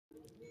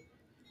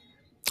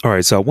All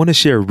right, so I want to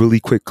share a really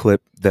quick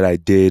clip that I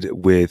did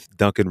with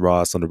Duncan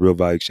Ross on the Real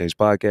Value Exchange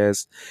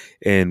podcast.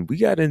 And we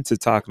got into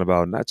talking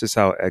about not just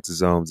how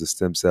exosomes and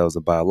stem cells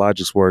and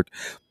biologics work,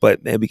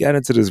 but man, we got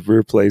into this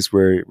weird place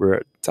where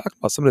we're talking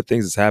about some of the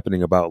things that's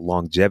happening about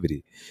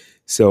longevity.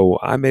 So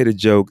I made a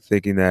joke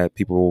thinking that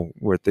people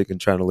were thinking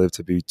trying to live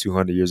to be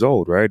 200 years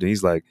old, right? And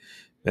he's like,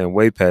 man,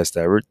 way past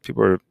that.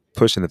 People are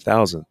pushing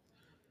 1,000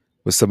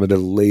 with some of the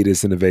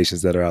latest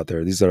innovations that are out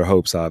there. These are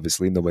hopes,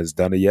 obviously. Nobody's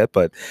done it yet,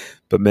 but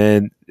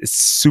man, it's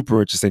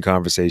super interesting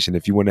conversation.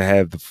 If you want to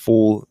have if you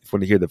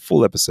want to hear the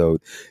full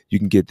episode, you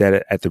can get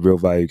that at the Real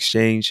Value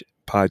Exchange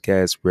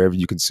podcast, wherever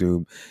you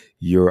consume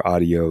your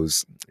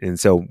audios. And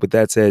so with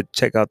that said,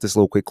 check out this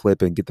little quick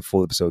clip and get the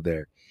full episode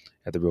there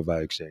at the Real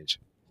Value Exchange.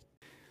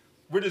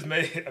 We're just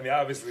making, I mean,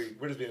 obviously,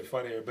 we're just being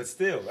funny here, but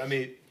still, I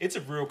mean, it's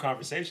a real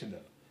conversation, though.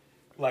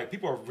 Like,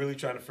 people are really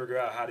trying to figure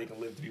out how they can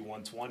live to be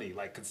 120,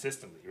 like,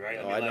 consistently, right?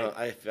 Oh, I mean, I know.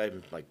 like,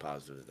 I'm like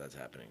positive that that's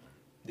happening.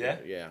 yeah?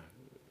 Yeah.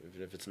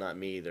 If it's not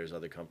me, there's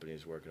other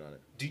companies working on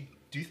it.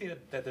 Do you think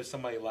that there's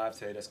somebody alive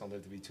today that's going to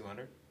live to be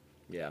 200?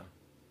 Yeah.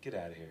 Get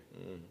out of here.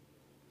 Mm.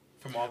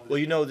 From all the, Well,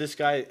 you know, this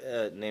guy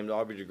named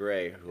Aubrey de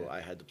Grey, who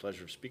I had the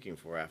pleasure of speaking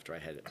for after I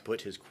had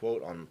put his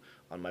quote on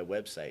my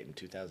website in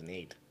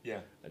 2008. yeah.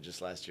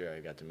 Just last year, I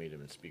got to meet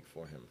him and speak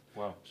for him,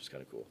 Wow. which is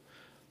kind of cool.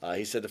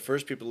 He said the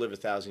first people to live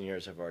 1,000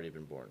 years have already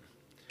been born.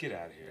 Get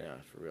out of here. Yeah,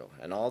 for real.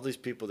 And all these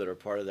people that are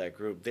part of that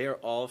group, they are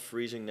all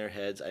freezing their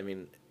heads. I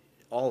mean,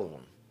 all of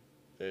them.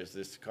 There's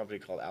this company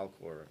called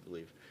Alcor, I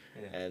believe.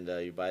 Yeah. And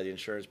you buy the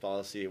insurance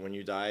policy, and when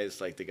you die, it's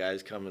like the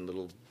guys come in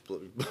little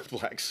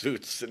black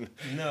suits. And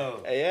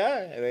No.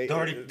 yeah, and They're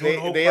already doing the they,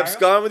 whole they cryo?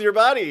 abscond with your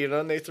body, you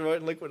know, and they throw it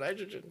in liquid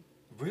nitrogen.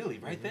 Really?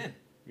 Right then?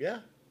 Yeah.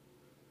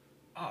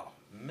 Oh,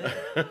 man.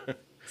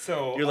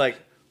 So You're like,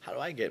 how do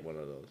I get one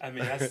of those? I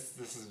mean, this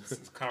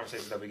is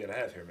conversations that we gotta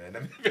have here,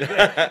 man.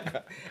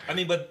 I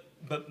mean,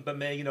 but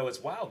man, you know,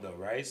 it's wild though,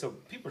 right? So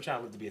people are trying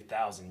to live to be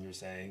 1,000. You're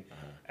saying,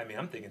 I mean,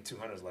 I'm thinking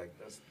 200 is like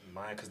that's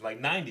mine because like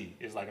 90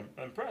 is like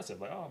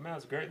impressive. Like, oh man,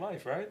 it's a great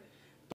life, right?